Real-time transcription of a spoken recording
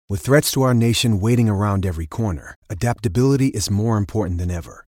With threats to our nation waiting around every corner, adaptability is more important than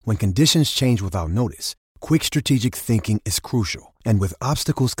ever. When conditions change without notice, quick strategic thinking is crucial. And with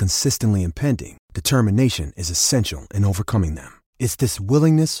obstacles consistently impending, determination is essential in overcoming them. It's this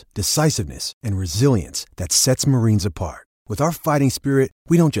willingness, decisiveness, and resilience that sets Marines apart. With our fighting spirit,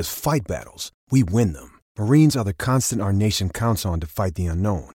 we don't just fight battles, we win them. Marines are the constant our nation counts on to fight the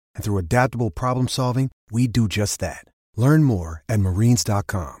unknown. And through adaptable problem solving, we do just that. Learn more at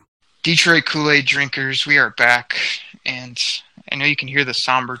marines.com. Detroit Kool-Aid drinkers, we are back. And I know you can hear the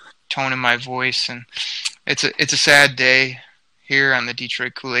somber tone in my voice. And it's a sad day here on the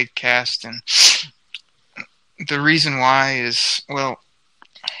Detroit Kool-Aid cast. And the reason why is, well,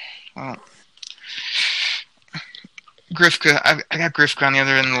 Grifka, I got Grifka on the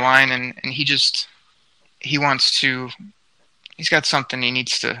other end of the line, and he's got something he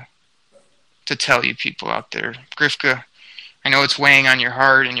needs to tell you people out there. Grifka, I know it's weighing on your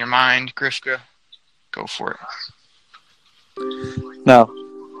heart and your mind. Grifka, go for it. Now,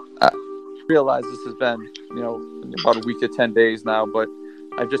 I realize this has been, about a week to 10 days now, but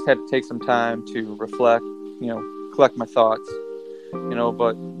I've just had to take some time to reflect, collect my thoughts,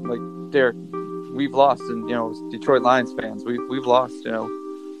 but like Derek, we've lost, and, as Detroit Lions fans, we've lost, a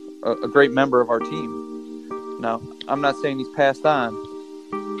great member of our team. Now, I'm not saying he's passed on,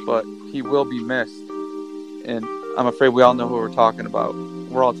 but he will be missed. And I'm afraid we all know who we're talking about.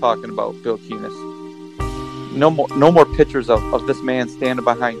 We're all talking about Bill Keenis. No more pictures of this man standing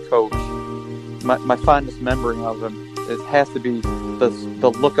behind Coach. My fondest memory of him has to be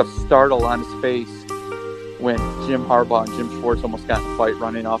the look of startle on his face when Jim Harbaugh and Jim Schwartz almost got in a fight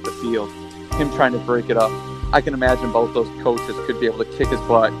running off the field. Him trying to break it up. I can imagine both those coaches could be able to kick his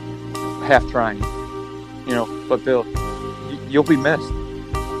butt, half trying. But Bill, you'll be missed.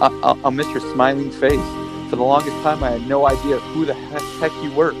 I'll miss your smiling face. For the longest time, I had no idea who the heck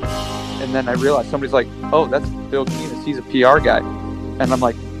you were. And then I realized somebody's like, oh, that's Bill Keenis. He's a PR guy. And I'm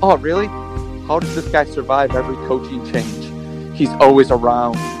like, oh, really? How does this guy survive every coaching change? He's always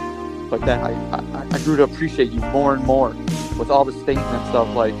around. But then I grew to appreciate you more and more with all the statements of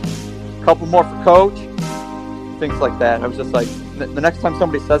like, a couple more for Coach, things like that. I was just like, the next time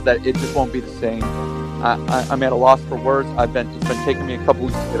somebody says that, it just won't be the same. I'm at a loss for words. It's been taking me a couple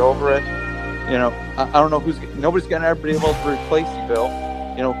weeks to get over it. I don't know nobody's going to ever be able to replace you, Bill.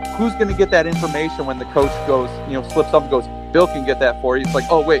 Who's going to get that information when the coach goes, slips up and goes, Bill can get that for you. It's like,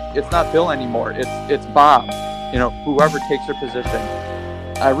 oh, wait, it's not Bill anymore. It's Bob, whoever takes your position.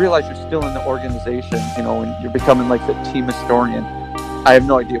 I realize you're still in the organization, and you're becoming like the team historian. I have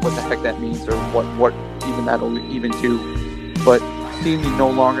no idea what the heck that means or what even that'll even do. But seeing you no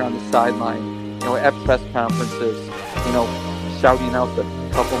longer on the sideline, at press conferences, shouting out the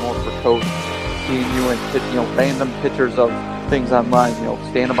couple more for Coach, seeing you in, random pictures of things online,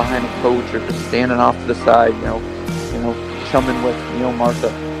 standing behind a coach or just standing off to the side, chumming with, Martha.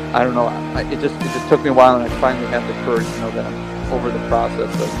 I don't know. It just took me a while, and I finally had the courage, that I'm over the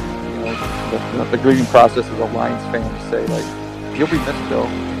process of, the grieving process as a Lions fan to say, like, you'll be missed, Bill.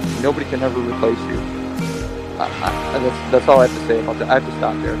 Nobody can ever replace you. That's all I have to say about that. I have to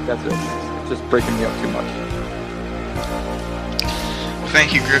stop there. That's it. It's just breaking me up too much. Well,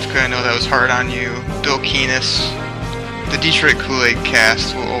 thank you, Grifka. I know that was hard on you. Bill Keenis, the Detroit Kool-Aid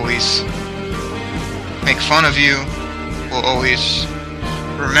cast will always make fun of you. Will always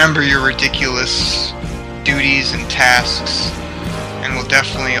remember your ridiculous duties and tasks. And we'll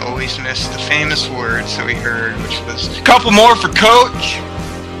definitely always miss the famous words that we heard, which was, couple more for Coach!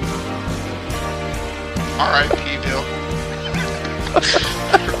 R.I.P. Bill.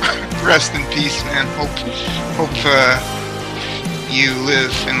 Rest in peace, man. Hope you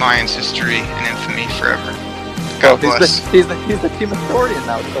live in Lions history and infamy forever. God bless. He's the team historian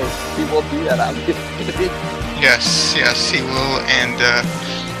now, so he will do that, obviously. Yes, he will, and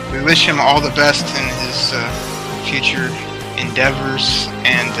we wish him all the best in his future endeavors,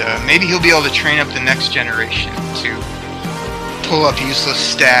 and maybe he'll be able to train up the next generation to pull up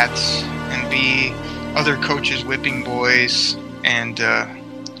useless stats and be other coaches' whipping boys and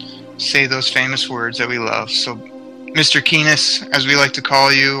say those famous words that we love. So, Mr. Keenis, as we like to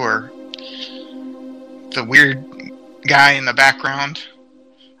call you, or the weird guy in the background,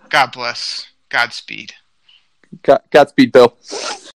 God bless. Godspeed. Godspeed, Bill.